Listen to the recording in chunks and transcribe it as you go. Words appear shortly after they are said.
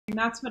And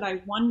that's what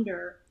I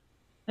wonder.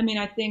 I mean,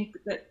 I think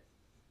that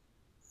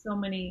so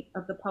many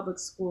of the public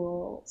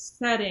school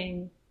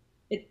setting,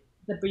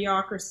 the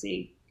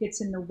bureaucracy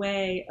gets in the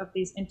way of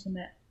these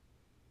intimate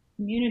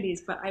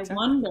communities. But I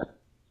wonder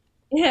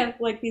if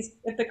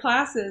the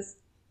classes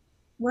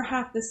were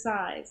half the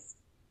size,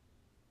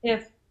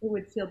 if it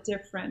would feel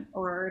different,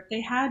 or if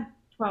they had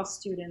 12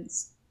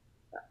 students,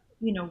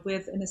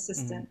 with an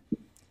assistant,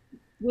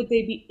 would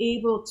they be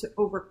able to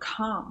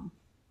overcome,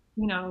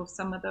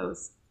 some of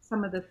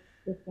the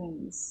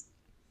things?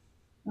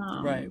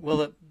 Right. Well,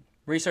 the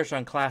research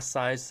on class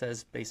size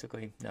says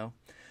basically no.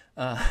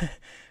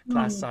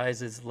 Class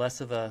size is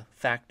less of a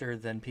factor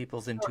than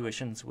people's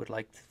intuitions would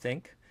like to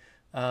think.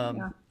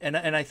 And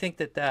I think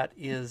that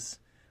is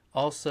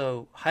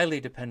also highly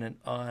dependent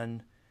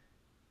on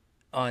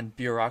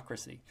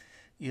bureaucracy,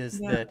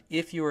 that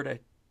if you were to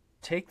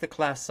take the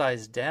class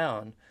size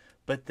down,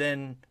 but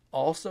then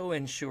also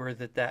ensure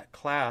that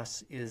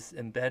class is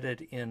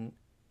embedded in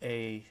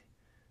an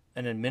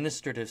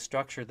administrative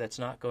structure that's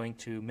not going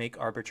to make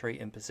arbitrary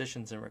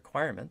impositions and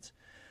requirements,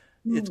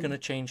 it's going to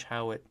change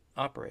how it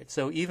operates.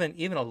 So even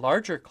a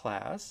larger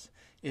class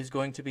is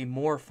going to be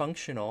more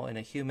functional in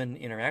a human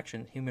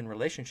interaction, human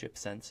relationship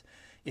sense,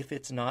 if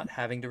it's not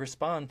having to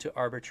respond to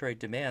arbitrary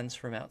demands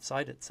from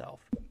outside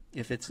itself.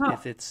 If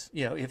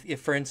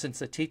for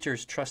instance, a teacher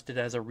is trusted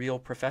as a real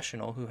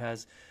professional who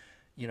has,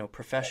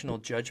 professional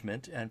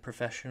judgment and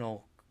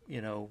professional,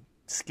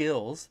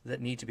 skills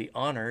that need to be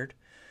honored,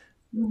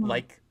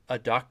 like a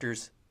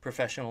doctor's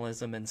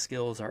professionalism and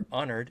skills are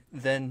honored,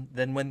 then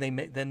when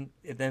then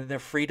they're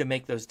free to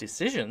make those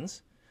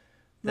decisions.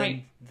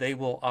 Then they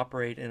will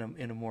operate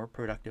in a more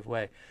productive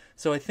way.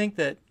 So I think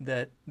that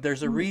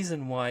there's a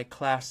reason why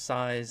class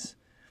size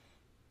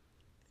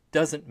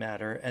doesn't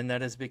matter, and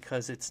that is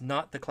because it's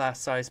not the class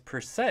size per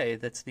se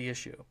that's the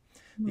issue.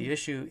 The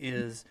issue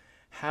is,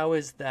 how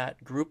is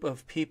that group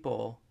of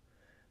people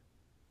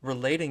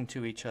relating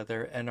to each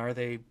other, and are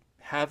they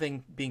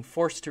being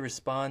forced to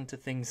respond to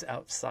things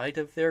outside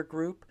of their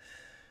group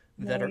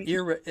that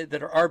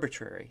are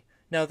arbitrary?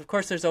 Now, of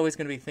course, there's always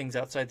going to be things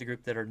outside the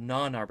group that are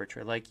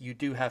non-arbitrary, like you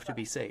do have to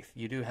be safe,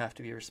 you do have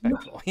to be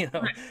respectful,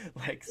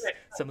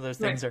 some of those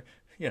things are,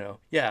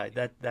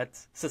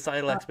 that's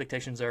societal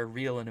expectations are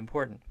real and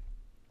important.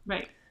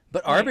 Right.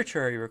 But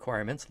arbitrary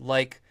requirements,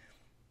 like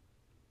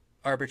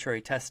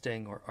arbitrary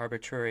testing or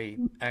arbitrary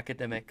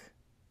academic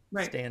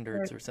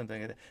standards or something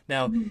like that.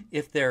 Now,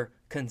 if they're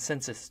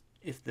consensus,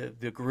 if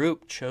the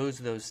group chose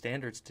those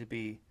standards to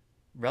be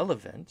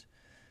relevant,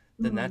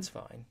 then that's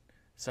fine.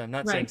 So I'm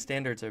not saying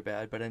standards are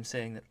bad, but I'm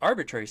saying that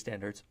arbitrary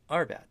standards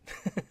are bad.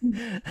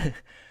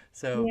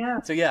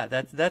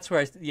 That's where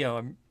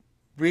I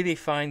really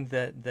find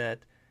that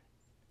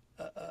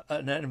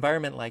an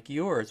environment like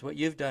yours, what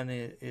you've done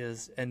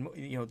is, and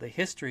the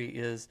history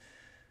is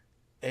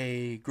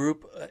a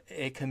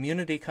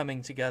community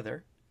coming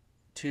together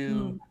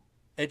to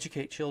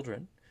educate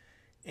children,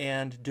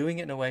 and doing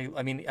it in a way,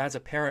 I mean, as a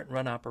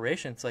parent-run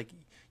operation, it's like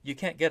you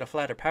can't get a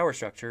flatter power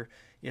structure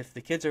if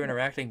the kids are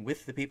interacting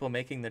with the people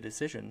making the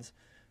decisions.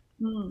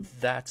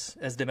 That's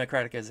as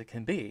democratic as it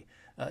can be,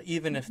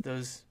 even if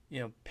those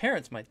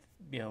parents might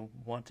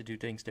want to do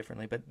things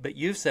differently. But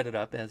you've set it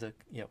up as a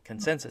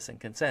consensus and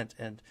consent,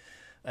 and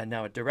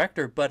now a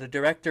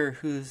director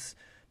whose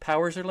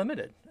powers are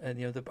limited, and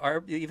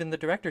even the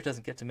director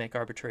doesn't get to make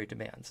arbitrary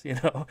demands.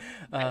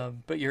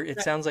 But it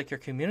sounds like your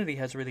community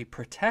has really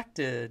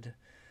protected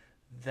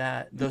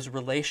those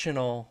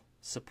relational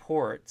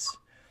supports.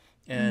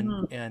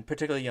 And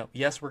particularly,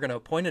 yes, we're going to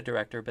appoint a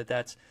director, but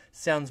that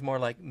sounds more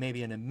like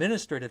maybe an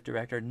administrative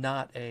director,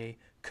 not a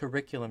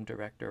curriculum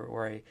director,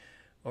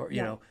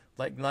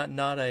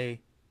 not a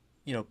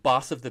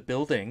boss of the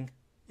building,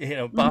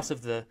 boss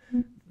of the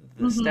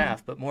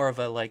staff, but more of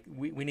a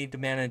we need to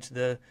manage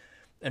the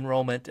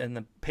enrollment and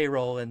the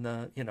payroll and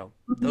the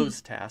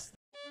those tasks.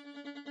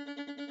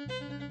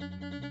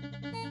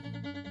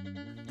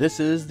 This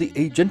is the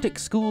Agentic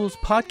Schools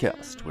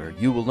Podcast, where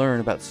you will learn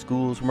about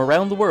schools from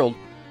around the world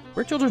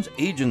where children's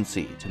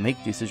agency to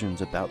make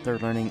decisions about their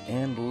learning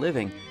and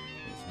living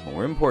is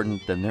more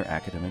important than their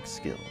academic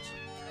skills.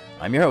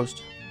 I'm your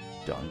host,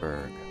 Don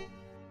Berg.